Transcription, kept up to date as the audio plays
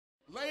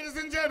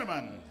Ladies and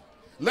gentlemen,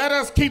 let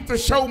us keep the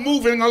show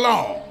moving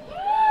along.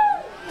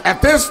 At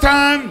this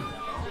time,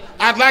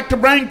 I'd like to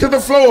bring to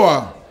the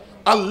floor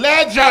a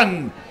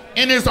legend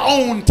in his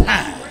own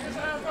time.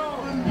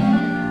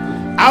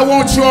 I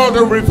want you all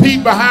to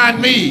repeat behind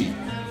me.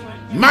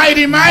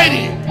 Mighty,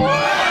 mighty.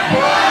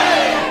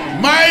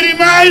 Mighty,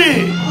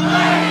 mighty.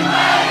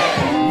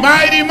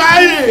 Mighty,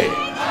 mighty.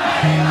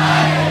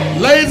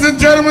 Ladies and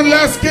gentlemen,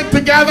 let's get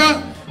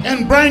together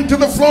and bring to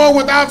the floor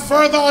without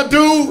further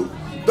ado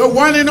the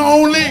one and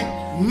only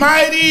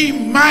mighty,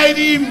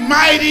 mighty,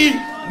 mighty,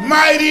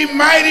 mighty,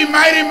 mighty,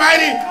 mighty,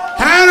 mighty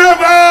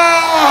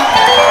Hannibal!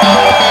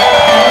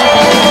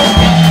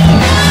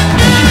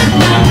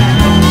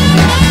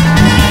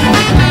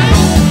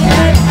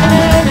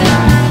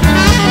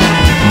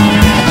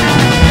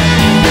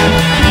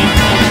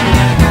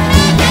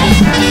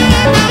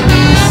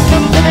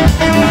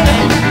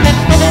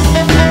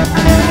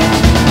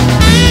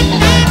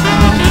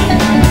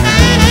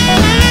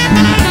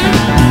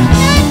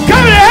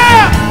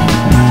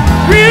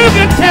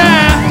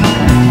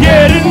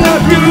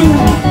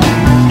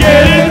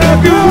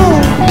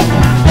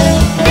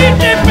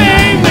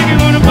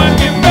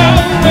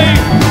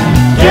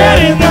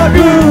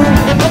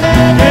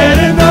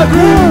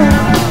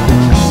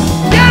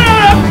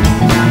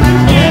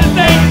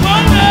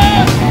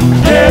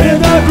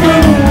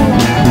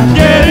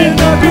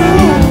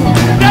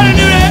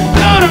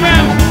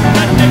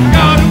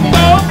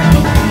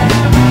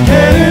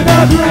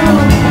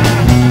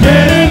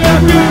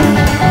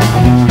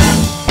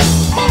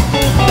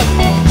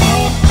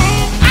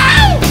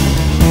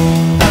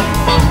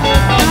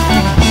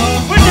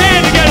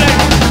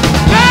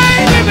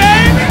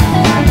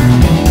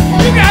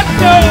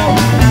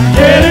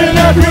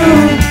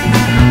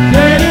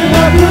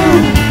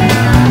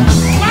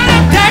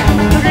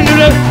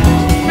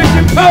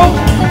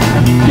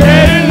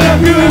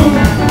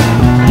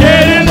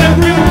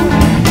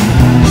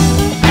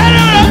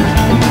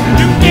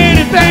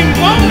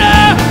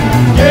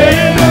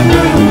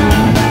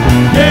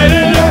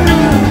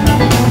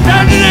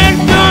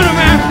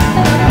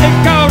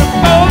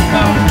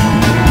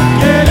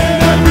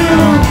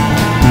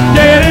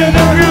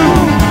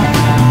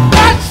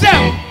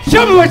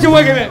 Show me what you're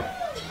working at.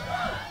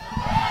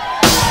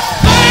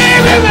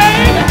 Baby,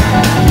 baby,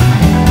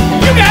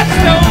 you got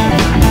soul.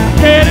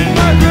 Get in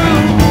my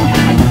groove.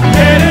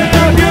 Get in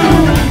my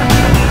groove.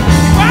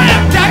 Right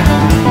up tight.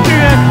 Do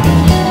that.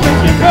 Let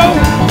you go.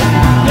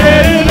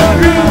 Get in the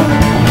groove.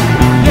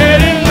 Get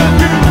in the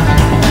groove.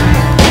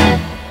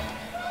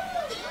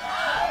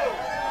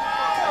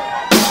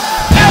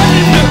 Get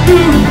in the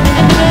groove.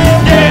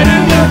 Get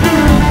in the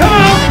groove. Come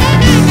on.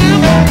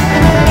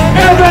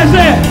 Everybody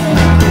say it.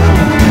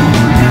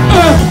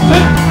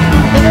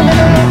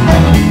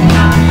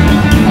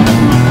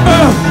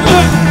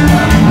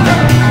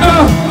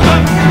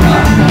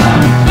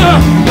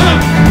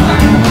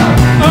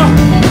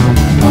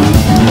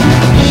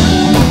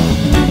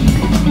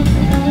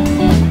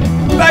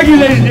 Thank you,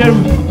 ladies and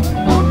gentlemen.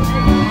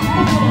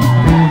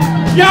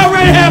 Y'all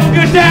ready to have a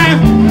good time?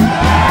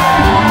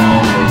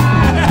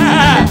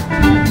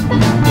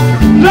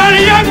 Lot of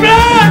young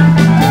blood.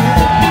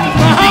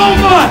 My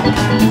homeboy.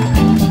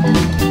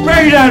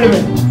 Bring it down to me.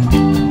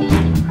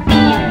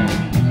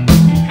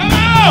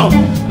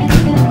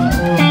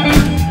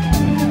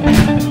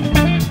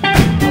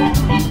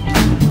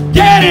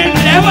 Get in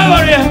there,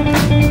 over there.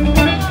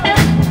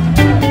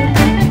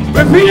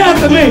 Repeat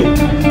after me.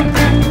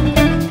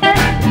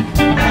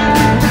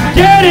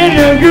 Get in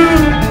the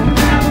groove.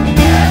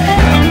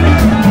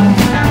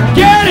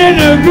 Get in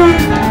the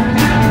groove.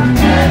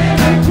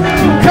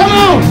 Come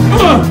on.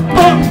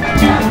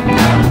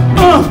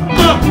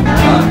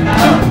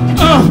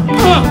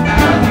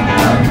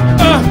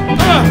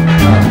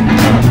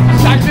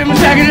 Sock them,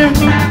 sock them.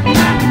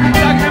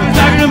 Sock them,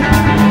 sock them.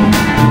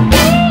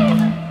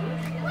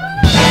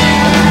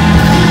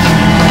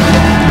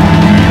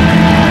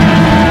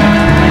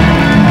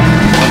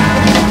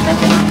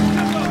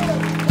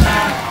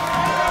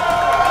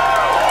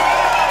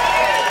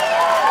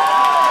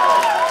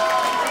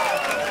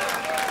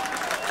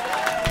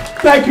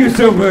 Thank you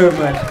so very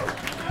much.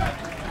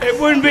 It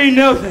wouldn't be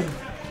nothing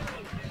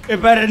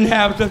if I didn't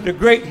have such a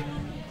great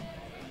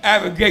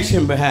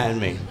aggregation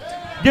behind me.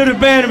 Give the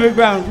band a big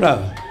round of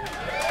applause.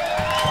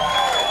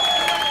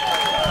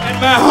 And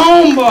my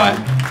homeboy,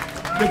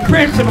 the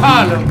Prince of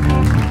Harlem,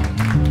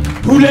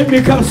 who let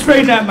me come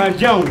straighten out my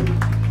Jones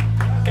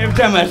every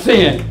time I see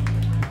him.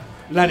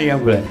 Lonnie,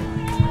 I'm glad.